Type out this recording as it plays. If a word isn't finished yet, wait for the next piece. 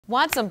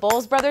Want some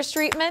Bowles Brothers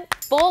treatment?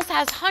 Bowles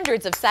has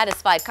hundreds of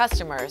satisfied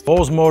customers.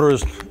 Bowles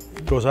Motors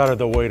goes out of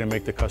their way to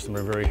make the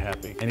customer very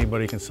happy.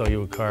 Anybody can sell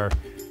you a car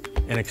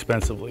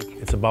inexpensively.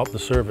 It's about the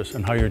service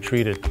and how you're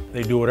treated.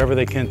 They do whatever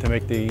they can to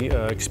make the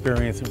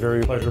experience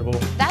very pleasurable.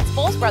 That's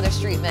Bowles Brothers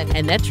treatment.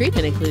 And that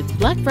treatment includes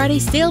Black Friday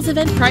sales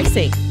event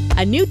pricing.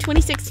 A new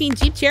 2016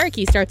 Jeep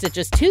Cherokee starts at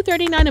just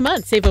 $239 a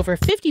month. Save over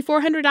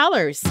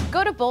 $5,400.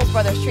 Go to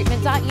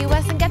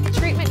bowlesbrotherstreatment.us and get the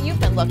treatment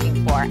you've been looking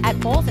for at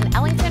Bowles in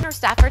Ellington or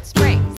Stafford Springs.